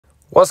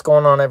What's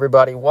going on,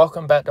 everybody?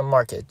 Welcome back to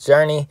Market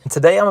Journey.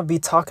 Today I'm going to be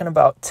talking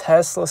about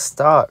Tesla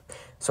stock.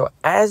 So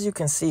as you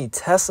can see,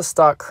 Tesla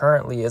stock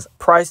currently is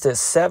priced at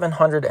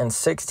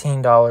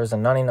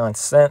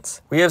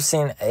 $716.99. We have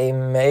seen a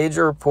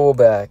major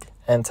pullback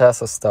in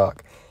Tesla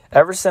stock.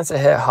 Ever since it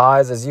hit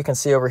highs, as you can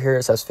see over here,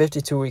 it says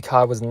 52-week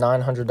high was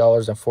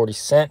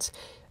 $900.40.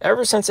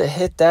 Ever since it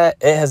hit that,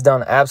 it has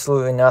done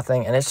absolutely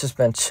nothing, and it's just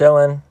been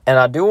chilling. And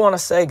I do want to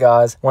say,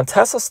 guys, when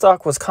Tesla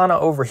stock was kind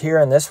of over here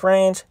in this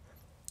range,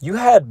 you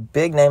had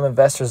big name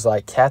investors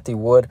like Cathie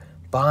Wood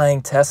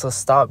buying Tesla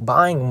stock,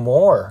 buying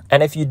more.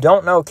 And if you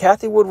don't know,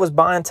 Cathie Wood was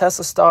buying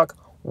Tesla stock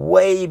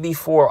way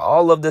before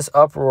all of this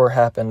uproar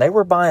happened. They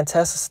were buying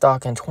Tesla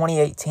stock in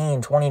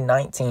 2018,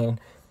 2019,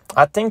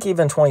 I think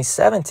even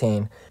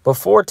 2017.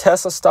 Before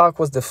Tesla stock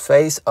was the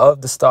face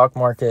of the stock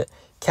market,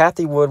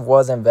 Cathie Wood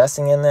was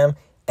investing in them,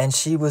 and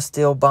she was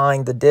still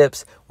buying the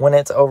dips when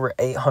it's over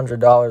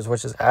 $800,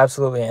 which is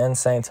absolutely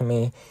insane to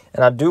me.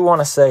 And I do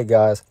want to say,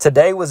 guys,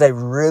 today was a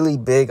really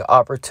big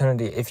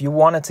opportunity if you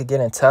wanted to get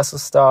in Tesla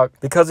stock,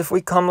 because if we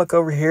come look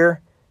over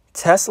here,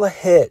 Tesla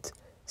hit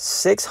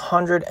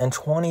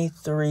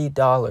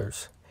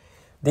 $623.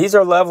 These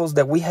are levels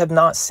that we have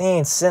not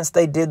seen since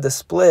they did the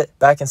split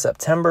back in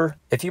September.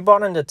 If you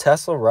bought into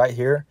Tesla right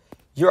here,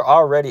 you're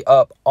already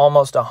up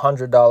almost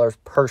 $100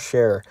 per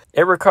share.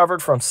 It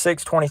recovered from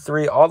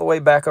 $623 all the way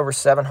back over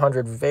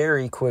 $700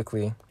 very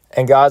quickly.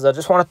 And guys, I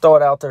just want to throw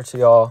it out there to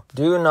y'all.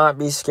 Do not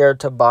be scared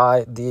to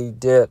buy the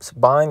dips.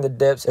 Buying the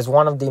dips is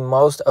one of the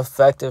most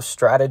effective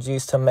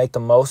strategies to make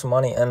the most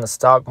money in the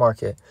stock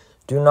market.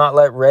 Do not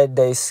let red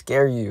days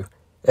scare you.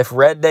 If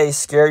red days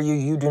scare you,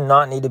 you do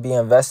not need to be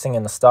investing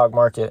in the stock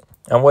market.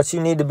 And what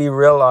you need to be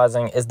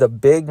realizing is the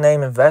big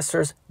name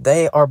investors,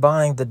 they are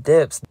buying the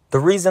dips. The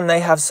reason they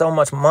have so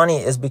much money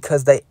is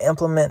because they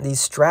implement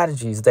these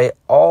strategies. They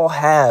all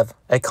have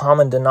a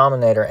common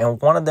denominator,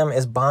 and one of them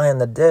is buying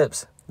the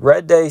dips.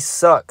 Red days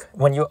suck.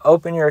 When you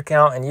open your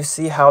account and you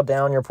see how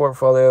down your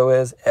portfolio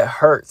is, it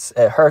hurts.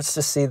 It hurts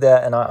to see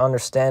that, and I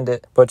understand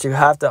it. But you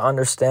have to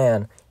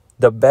understand,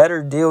 the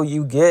better deal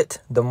you get,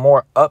 the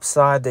more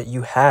upside that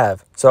you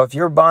have. So if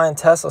you're buying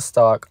Tesla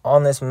stock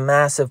on this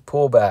massive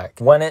pullback,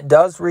 when it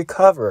does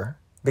recover,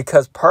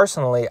 because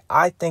personally,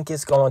 I think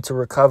it's going to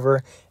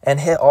recover and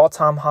hit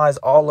all-time highs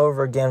all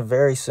over again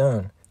very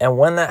soon. And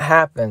when that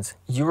happens,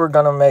 you are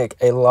going to make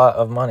a lot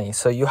of money.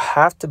 So you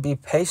have to be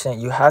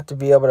patient. You have to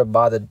be able to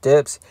buy the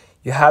dips.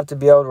 You have to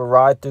be able to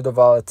ride through the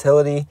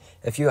volatility.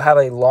 If you have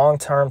a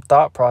long-term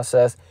thought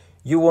process,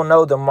 you will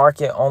know the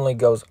market only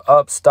goes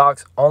up.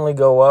 Stocks only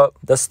go up.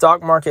 The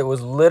stock market was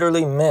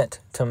literally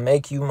meant to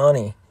make you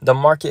money. The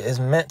market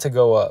is meant to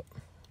go up.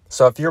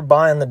 So if you're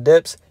buying the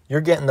dips, you're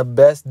getting the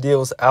best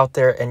deals out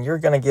there, and you're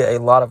going to get a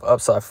lot of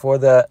upside for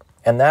that.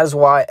 And that is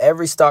why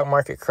every stock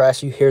market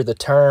crash, you hear the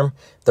term,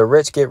 the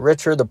rich get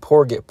richer, the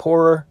poor get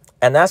poorer.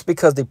 And that's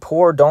because the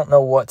poor don't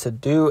know what to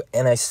do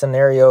in a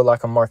scenario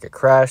like a market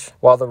crash,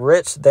 while the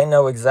rich, they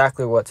know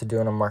exactly what to do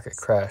in a market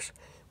crash.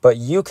 But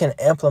you can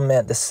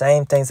implement the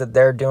same things that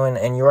they're doing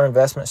in your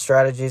investment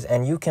strategies,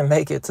 and you can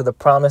make it to the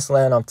promised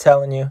land, I'm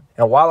telling you.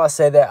 And while I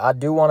say that, I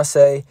do want to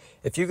say,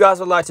 if you guys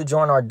would like to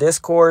join our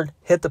Discord,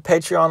 hit the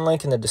Patreon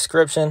link in the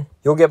description.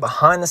 You'll get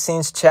behind the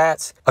scenes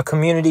chats, a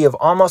community of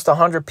almost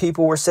 100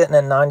 people. We're sitting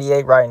at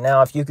 98 right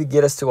now. If you could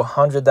get us to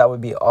 100, that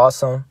would be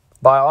awesome.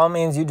 By all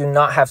means, you do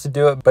not have to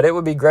do it, but it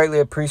would be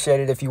greatly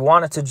appreciated. If you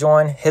wanted to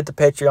join, hit the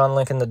Patreon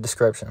link in the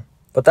description.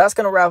 But that's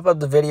going to wrap up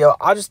the video.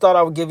 I just thought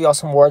I would give y'all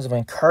some words of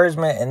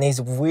encouragement in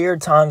these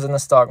weird times in the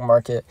stock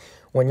market.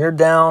 When you're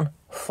down,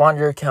 fund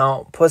your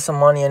account, put some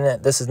money in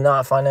it. This is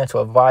not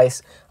financial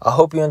advice. I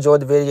hope you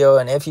enjoyed the video,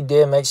 and if you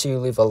did, make sure you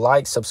leave a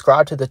like,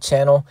 subscribe to the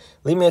channel,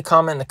 leave me a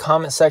comment in the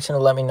comment section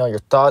to let me know your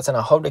thoughts, and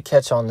I hope to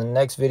catch you on the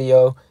next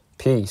video.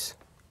 Peace.